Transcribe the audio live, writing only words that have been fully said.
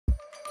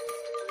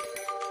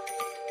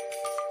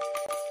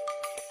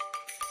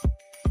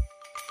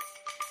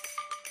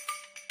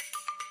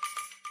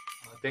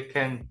they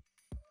can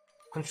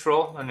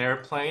control an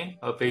airplane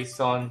based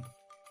on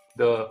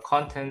the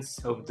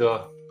contents of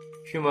the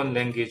human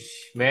language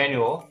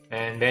manual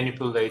and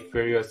manipulate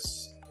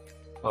various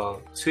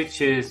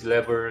switches,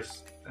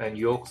 levers, and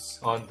yokes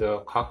on the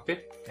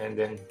cockpit, and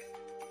then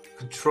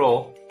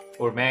control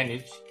or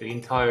manage the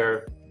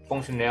entire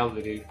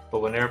functionality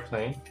of an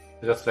airplane,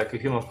 just like a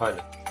human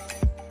pilot.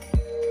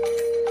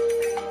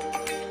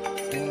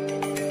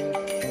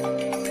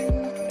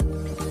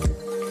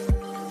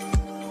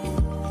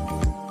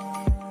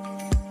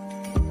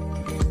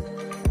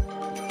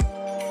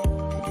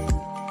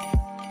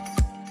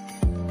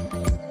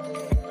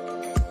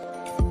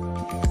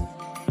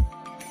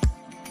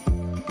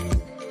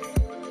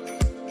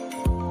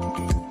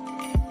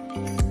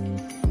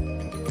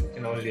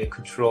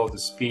 Control the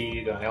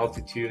speed and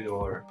altitude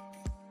or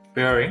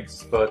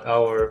bearings, but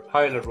our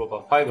pilot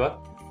robot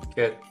PIBOT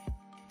can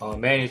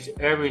manage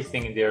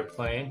everything in the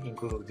airplane,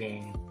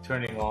 including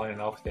turning on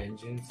and off the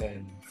engines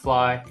and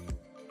fly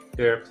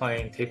the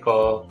airplane, take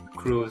off,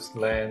 cruise,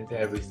 land,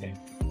 everything.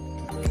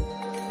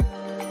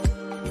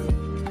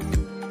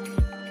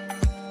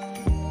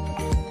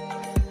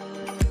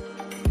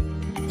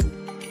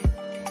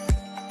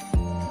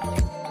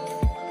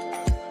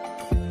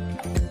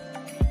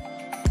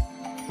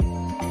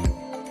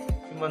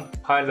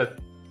 Pilot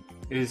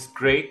is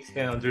great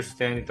in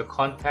understanding the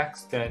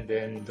context and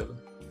then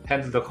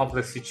handle the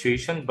complex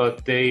situation,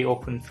 but they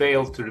often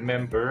fail to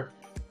remember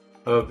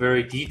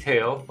very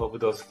detail of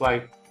the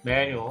flight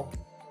manual,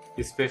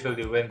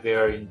 especially when they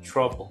are in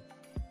trouble.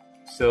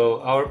 So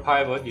our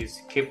PIBOT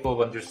is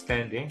capable of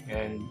understanding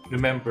and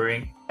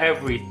remembering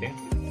everything.